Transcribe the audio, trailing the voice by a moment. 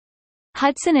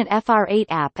HUSN and FR8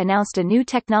 app announced a new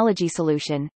technology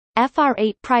solution,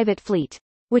 FR8 Private Fleet,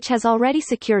 which has already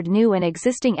secured new and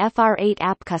existing FR8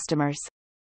 app customers.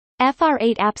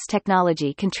 FR8 app's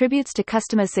technology contributes to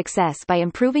customers' success by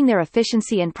improving their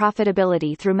efficiency and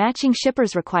profitability through matching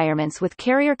shippers' requirements with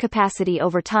carrier capacity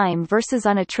over time versus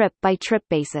on a trip-by-trip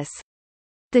basis.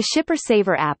 The Shipper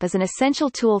Saver app is an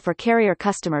essential tool for carrier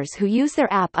customers who use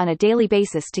their app on a daily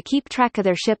basis to keep track of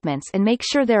their shipments and make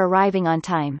sure they're arriving on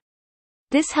time.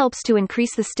 This helps to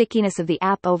increase the stickiness of the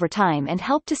app over time and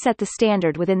help to set the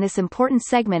standard within this important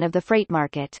segment of the freight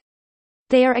market.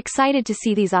 They are excited to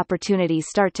see these opportunities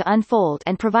start to unfold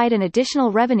and provide an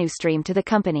additional revenue stream to the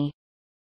company.